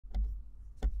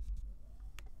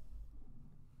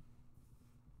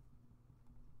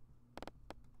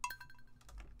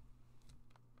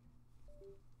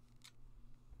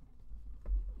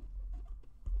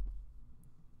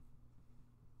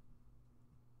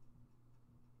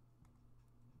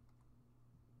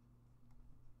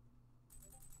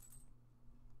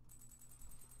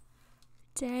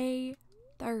day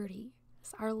 30.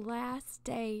 It's our last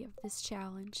day of this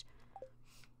challenge.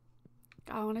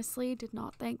 I honestly did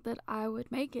not think that I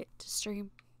would make it to stream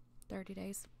 30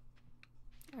 days.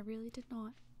 I really did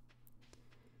not.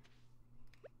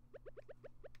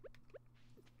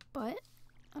 But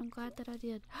I'm glad that I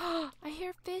did. I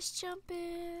hear fish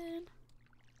jumping.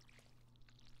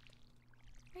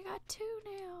 I got 2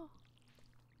 now.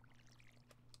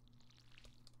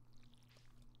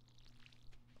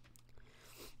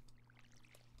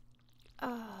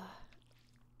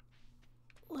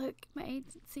 Look, my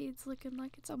agency's looking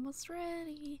like it's almost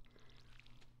ready.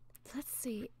 Let's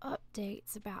see,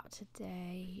 updates about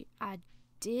today. I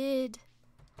did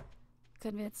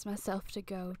convince myself to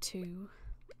go to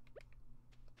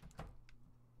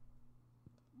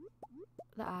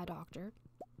the eye doctor.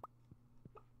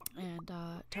 And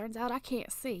turns out I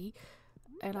can't see.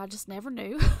 And I just never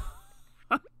knew.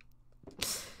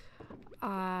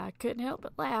 I couldn't help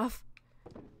but laugh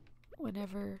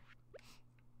whenever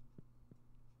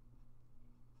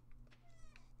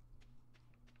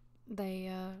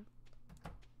they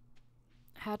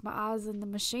had my eyes in the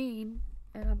machine,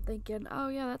 and I'm thinking, oh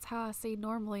yeah, that's how I see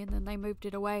normally, and then they moved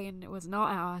it away and it was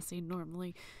not how I see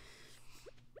normally.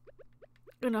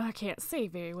 You know, I can't see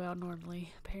very well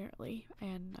normally, apparently,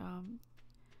 and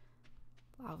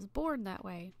I was born that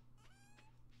way.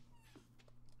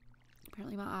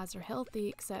 Apparently my eyes are healthy,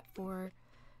 except for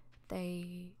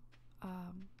they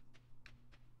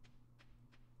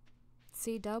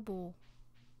see double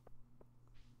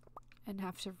and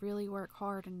have to really work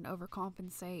hard and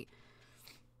overcompensate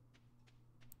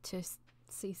to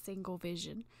see single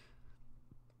vision.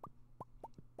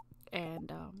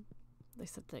 And they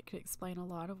said that could explain a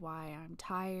lot of why I'm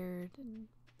tired and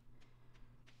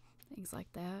things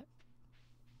like that.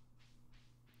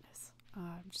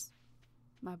 Just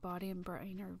my body and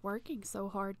brain are working so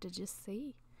hard to just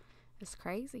see. It's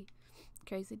crazy.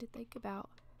 Crazy to think about.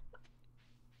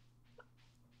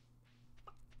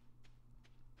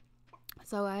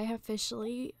 So I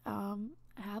officially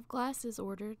have glasses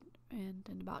ordered, and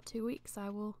in about 2 weeks I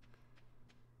will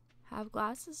have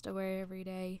glasses to wear every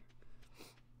day.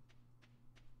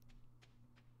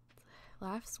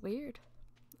 Life's weird.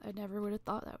 I never would have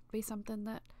thought that would be something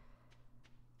that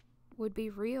would be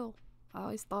real. I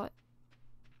always thought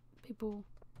people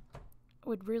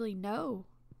would really know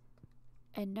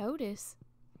and notice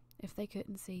if they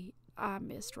couldn't see. I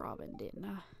missed Robin, didn't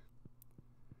I?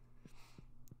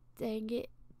 Dang it.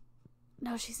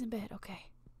 No, she's in bed. Okay.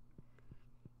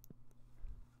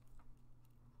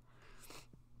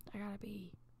 I gotta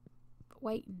be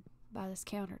waiting by this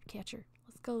counter to catch her.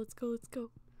 Let's go, let's go, let's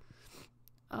go.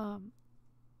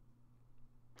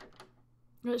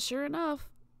 But sure enough,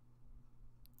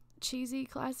 cheesy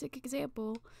classic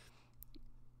example,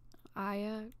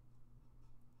 I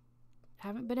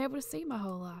haven't been able to see my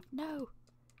whole life. No.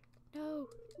 No.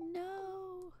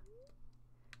 No.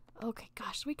 Okay,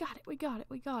 gosh, we got it. We got it.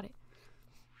 We got it.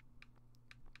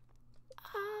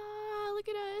 Ah, look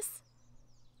at us.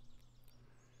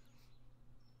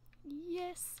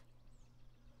 Yes.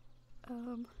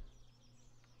 Oh,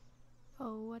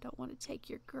 I don't want to take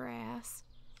your grass.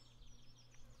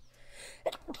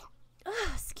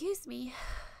 Excuse me.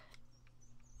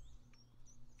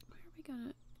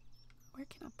 Where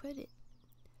can I put it?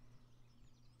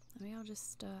 Maybe I'll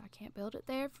just, I can't build it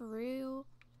there for real.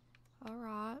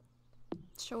 Alright.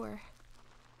 Sure.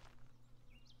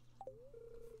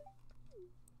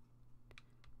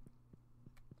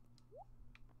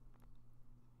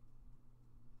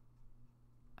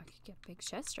 I could get a big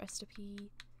chest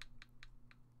recipe.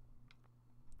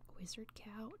 Wizard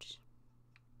couch.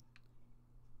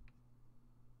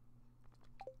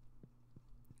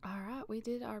 Alright, we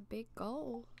did our big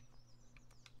goal.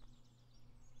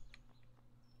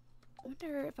 I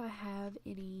wonder if I have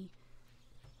any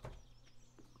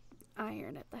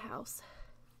iron at the house.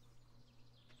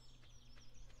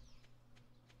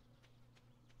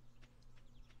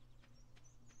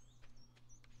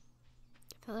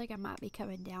 I feel like I might be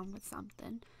coming down with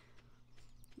something.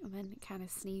 I've been kind of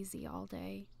sneezy all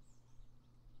day.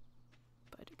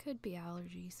 But it could be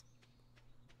allergies.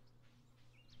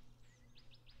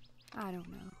 I don't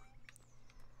know.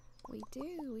 We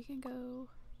can go.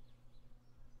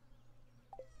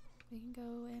 We can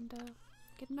go and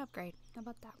get an upgrade. How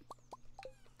about that?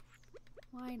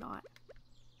 Why not?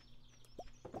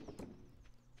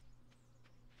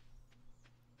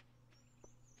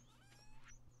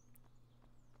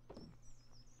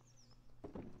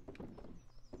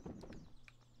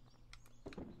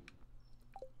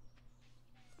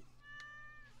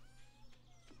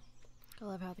 I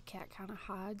love how the cat kind of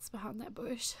hides behind that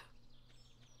bush.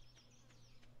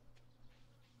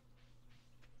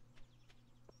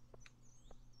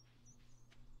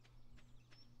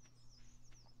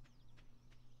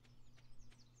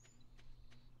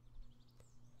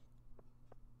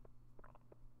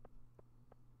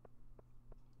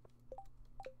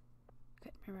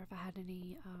 had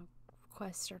any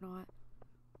requests or not.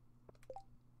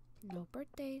 No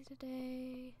birthday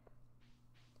today.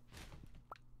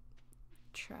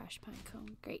 Trash pine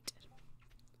cone. Great.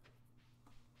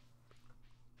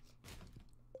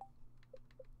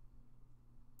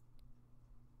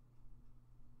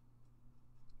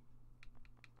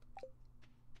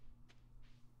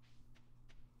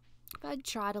 If I'd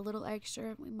tried a little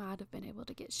extra, we might have been able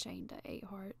to get Shane to 8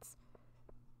 hearts.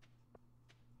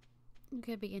 It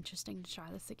could be interesting to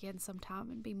try this again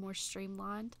sometime and be more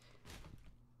streamlined.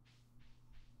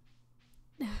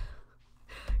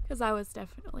 Because I was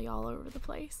definitely all over the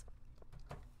place.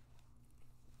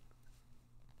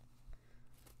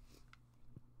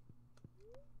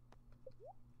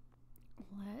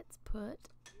 Let's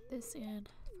put this in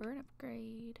for an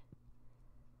upgrade.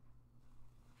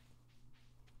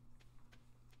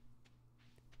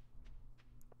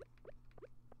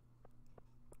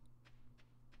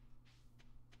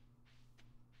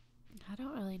 I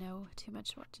don't really know too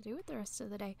much what to do with the rest of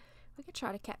the day. We could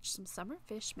try to catch some summer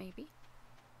fish, maybe.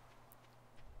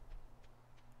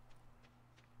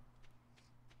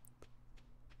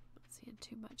 Not seeing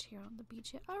too much here on the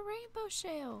beach yet. A rainbow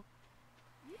shell!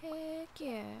 Heck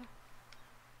yeah!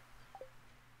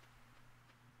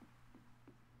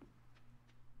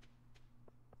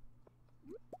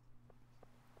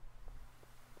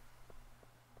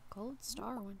 Gold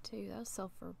star one too. That'll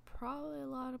sell for probably a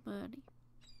lot of money.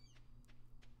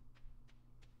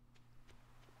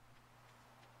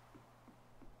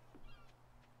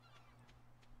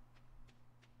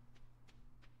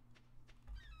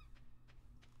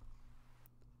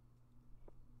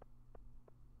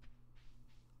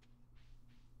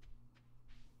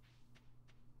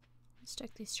 Let's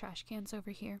check these trash cans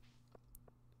over here.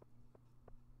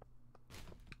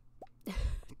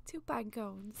 2 pine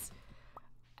cones.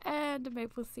 And a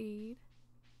maple seed.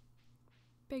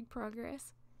 Big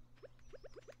progress.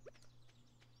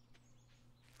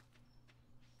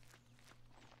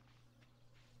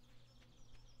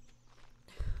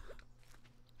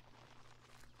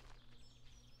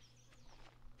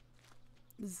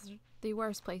 This is the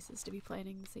worst places to be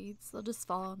planting seeds. They'll just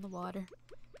fall in the water.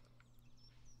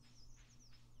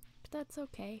 But that's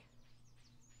okay.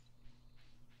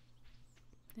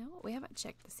 You know what? We haven't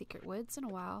checked the secret woods in a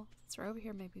while. Since we're over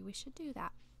here, maybe we should do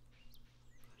that.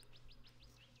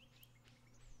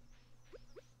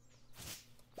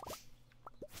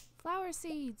 Flower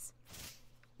seeds!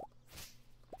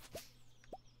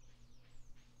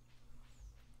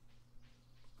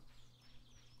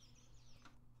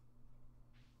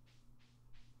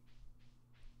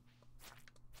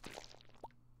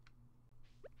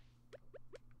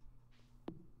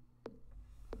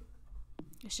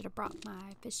 I should have brought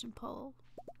my fishing pole.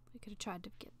 We could have tried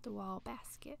to get the wall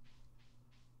basket.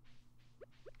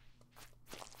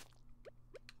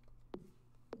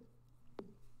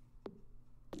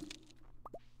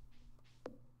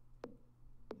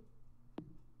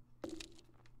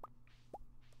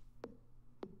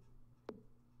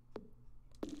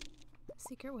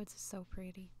 Secret Woods is so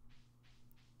pretty.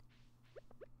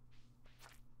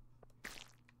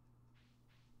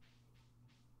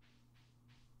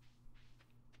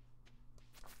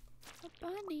 A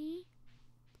bunny.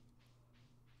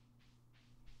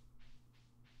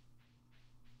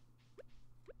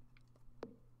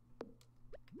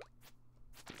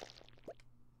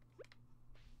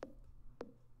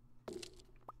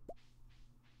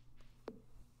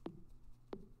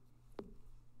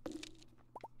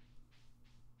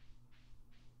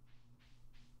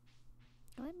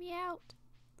 Let me out.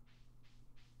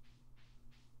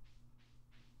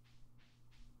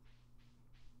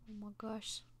 Oh my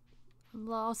gosh. I'm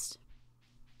lost.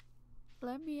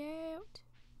 Let me out.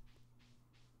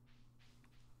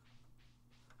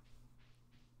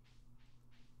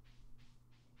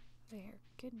 There.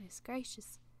 Goodness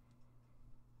gracious.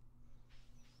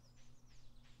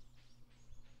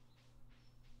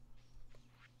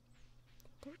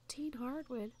 13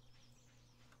 hardwood.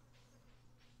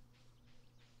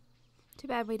 Too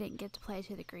bad we didn't get to play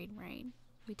to the green rain.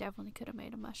 We definitely could have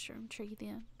made a mushroom tree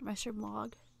then. A mushroom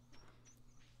log.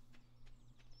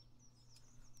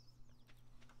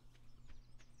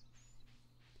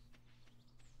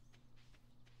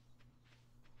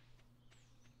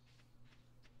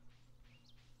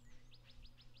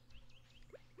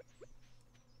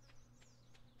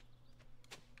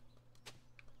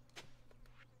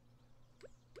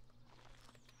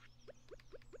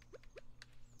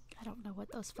 I don't know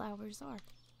what those flowers are.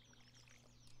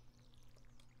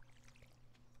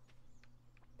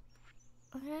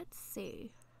 Let's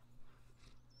see.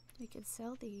 We could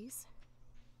sell these.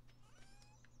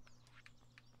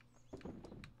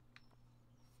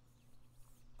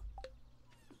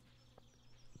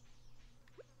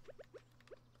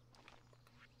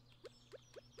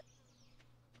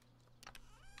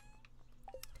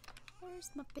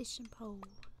 Where's my fishing pole?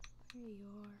 There you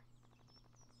are.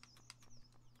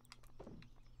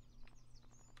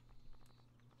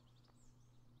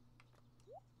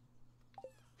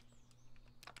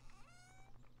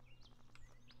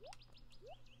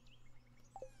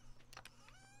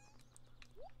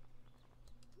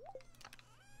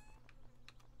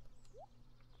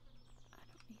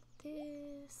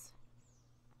 This.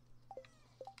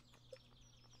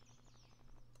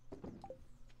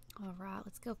 Alright,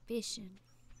 let's go fishing.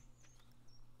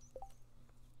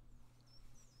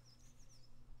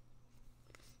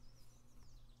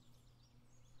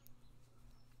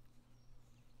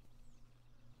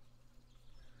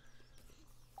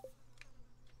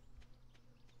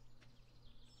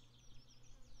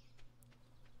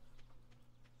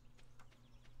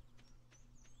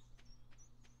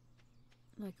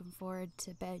 Looking forward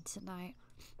to bed tonight.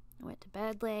 I went to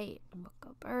bed late and woke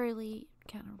up early,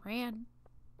 kind of ran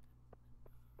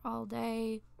all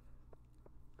day.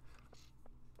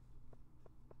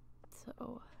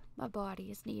 So my body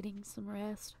is needing some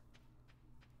rest.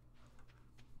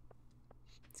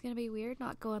 It's gonna be weird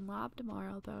not going live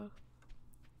tomorrow though.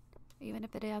 Even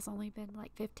if it has only been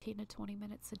like 15 to 20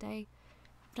 minutes a day.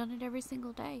 I've done it every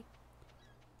single day.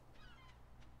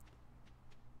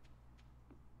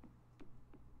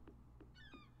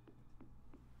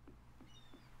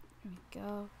 There we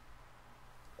go.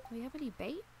 Do we have any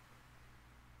bait?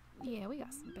 Yeah, we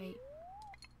got some bait.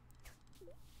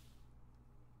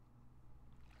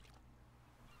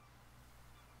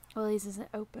 Well, these isn't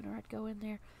open or I'd go in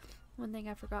there. One thing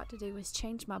I forgot to do was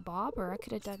change my bobber. I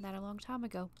could have done that a long time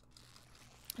ago.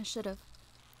 I should have.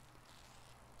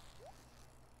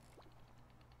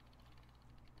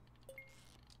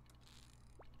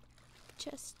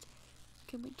 Just,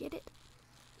 can we get it?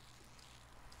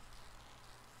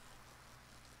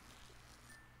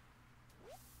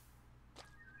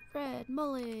 Red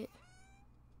mullet.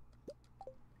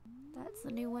 That's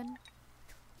the new one.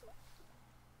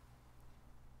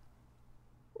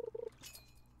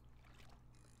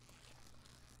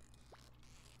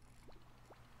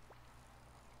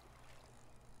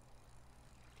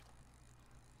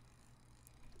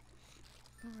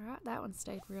 Alright, that one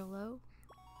stayed real low.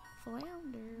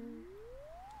 Flounder.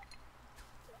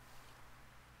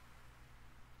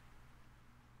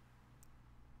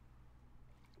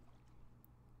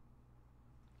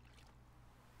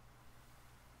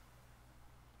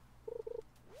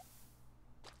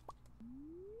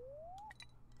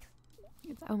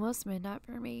 It's almost midnight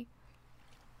for me.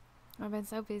 I've been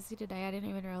so busy today I didn't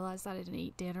even realize I didn't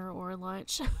eat dinner or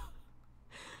lunch.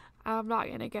 I'm not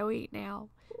gonna go eat now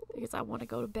because I want to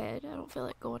go to bed. I don't feel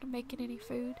like going and making any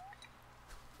food.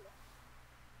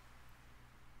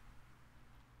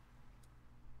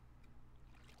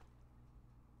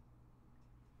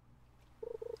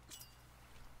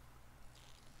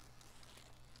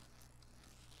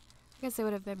 I guess it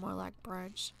would have been more like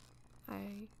brunch.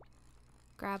 I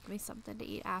grabbed me something to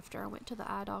eat after I went to the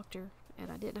eye doctor,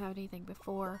 and I didn't have anything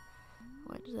before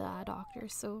I went to the eye doctor,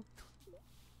 so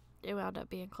it wound up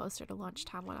being closer to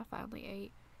lunchtime when I finally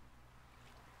ate.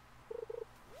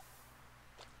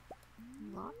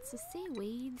 Lots of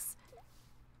seaweeds.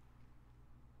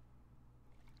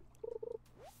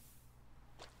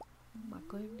 Oh my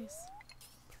goodness.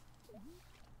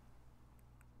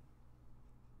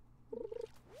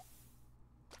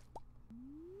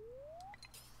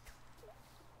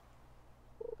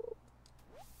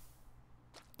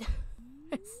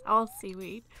 It's all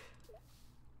seaweed.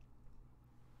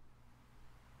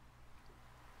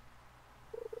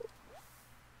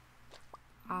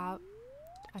 I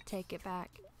take it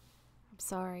back. I'm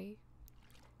sorry.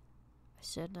 I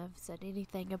shouldn't have said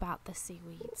anything about the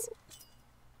seaweeds.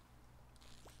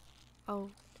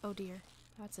 Oh dear.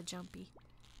 That's a jumpy.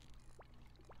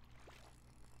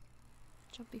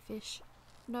 Jumpy fish.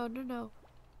 No.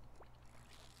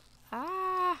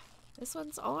 Ah! This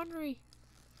one's ornery.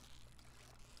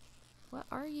 What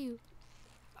are you?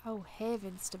 Oh,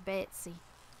 heavens to Betsy.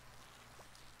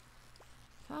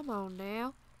 Come on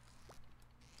now.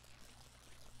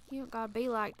 You don't gotta be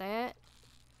like that.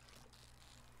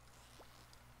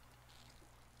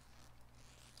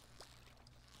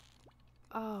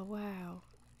 Oh, wow.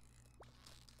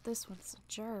 This one's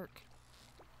a jerk.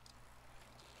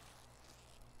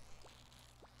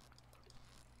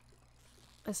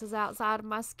 This is outside of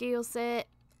my skill set.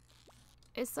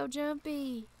 It's so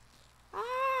jumpy.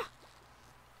 Ah!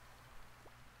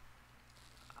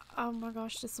 Oh my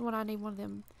gosh, this is when I need one of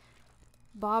them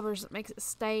bobbers that makes it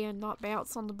stay and not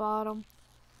bounce on the bottom.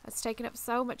 That's taking up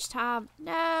so much time.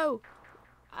 No!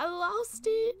 I lost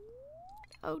it.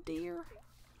 Oh dear.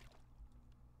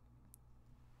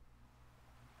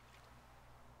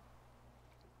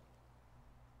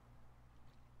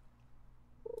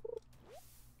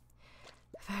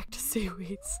 back to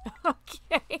seaweeds.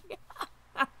 Okay.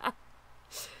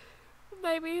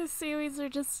 Maybe the seaweeds are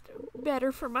just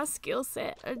better for my skill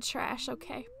set and trash.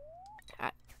 Okay.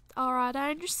 Alright,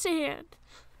 I understand.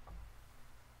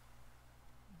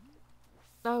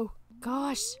 Oh,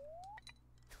 gosh.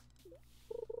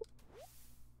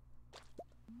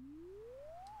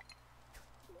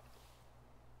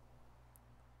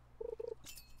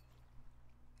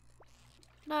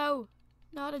 No,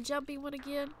 not a jumpy one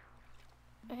again.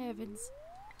 Heavens.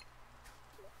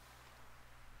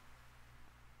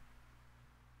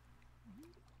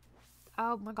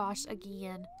 Oh my gosh,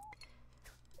 again.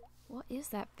 What is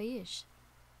that fish?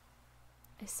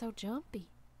 It's so jumpy.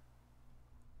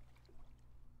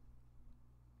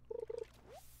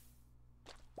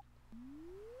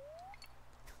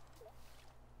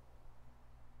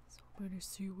 So many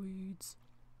seaweeds.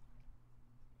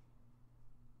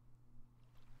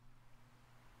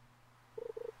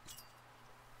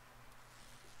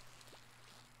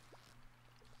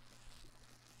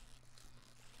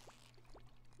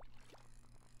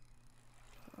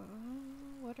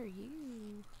 What are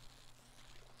you?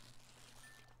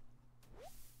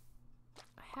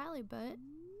 A halibut?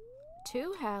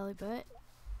 2 halibut?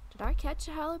 Did I catch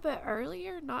a halibut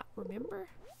earlier? Not remember?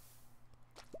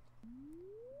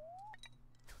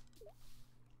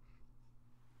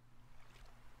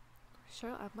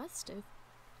 Sure, I must have.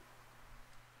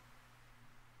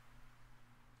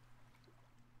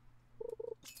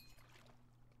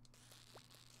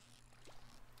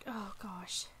 Oh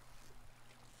gosh.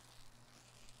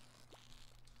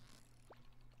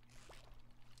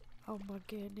 Oh my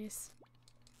goodness.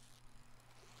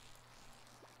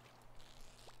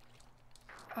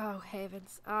 Oh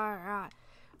heavens. Alright.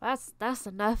 That's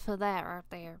enough of that right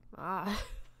there. I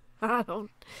don't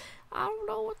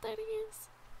know what that is.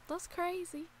 That's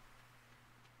crazy.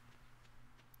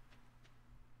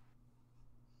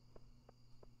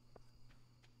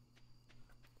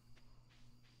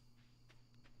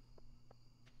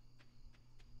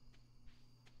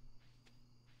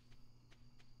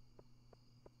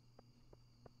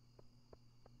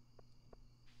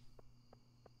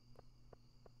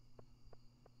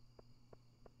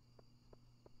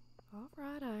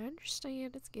 Alright, I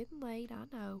understand. It's getting late, I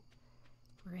know.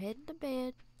 We're heading to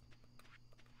bed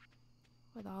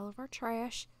with all of our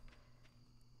trash.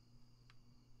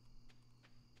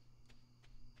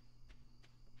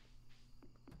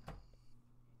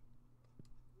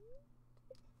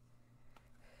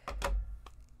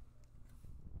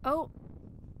 Oh!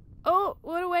 Oh,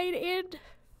 what a way to end!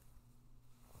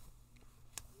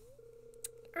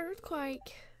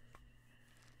 Earthquake.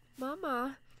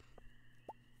 Mama.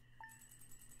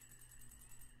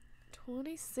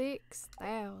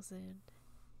 26,000.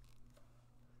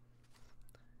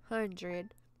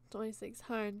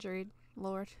 2,600.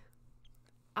 Lord.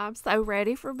 I'm so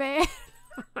ready for bed.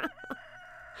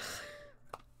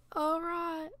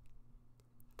 Alright.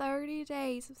 30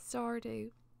 days of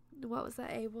Stardew. What was I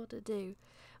able to do?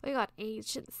 We got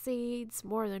ancient seeds,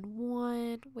 more than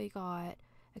one. We got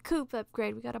a coop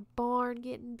upgrade. We got a barn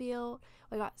getting built.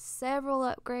 We got several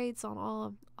upgrades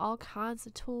on all kinds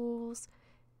of tools.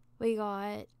 We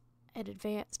got an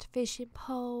advanced fishing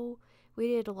pole. We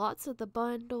did lots of the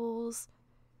bundles.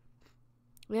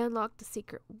 We unlocked the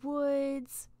secret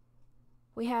woods.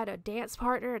 We had a dance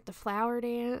partner at the flower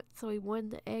dance, so we won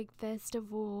the egg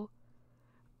festival.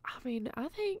 I mean, I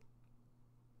think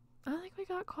we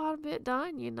got quite a bit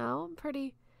done, you know.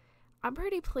 I'm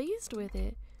pretty pleased with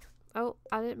it. Oh,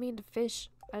 I didn't mean to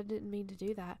fish. I didn't mean to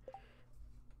do that.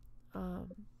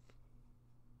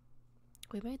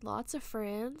 We made lots of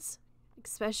friends,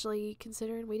 especially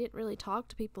considering we didn't really talk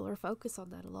to people or focus on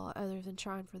that a lot other than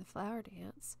trying for the flower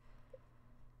dance.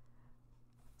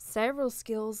 Several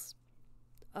skills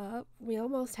up. We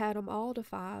almost had them all to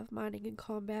 5. Mining and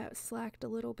combat slacked a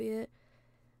little bit.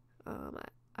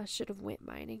 I should have went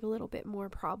mining a little bit more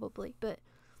probably, but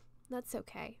that's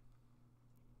okay.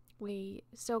 We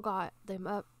still got them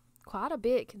up quite a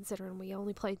bit considering we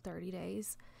only played 30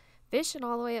 days. Fishing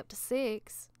all the way up to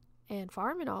 6 and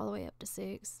farming all the way up to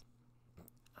 6.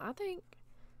 I think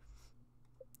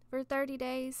for 30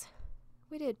 days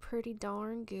we did pretty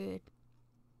darn good.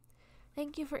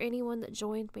 Thank you for anyone that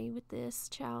joined me with this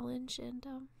challenge, and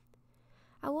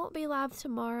I won't be live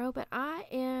tomorrow, but I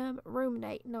am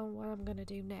ruminating on what I'm going to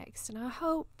do next, and I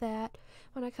hope that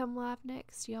when I come live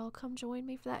next, y'all come join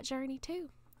me for that journey too.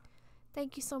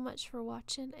 Thank you so much for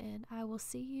watching, and I will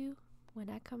see you when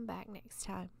I come back next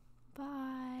time.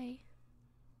 Bye.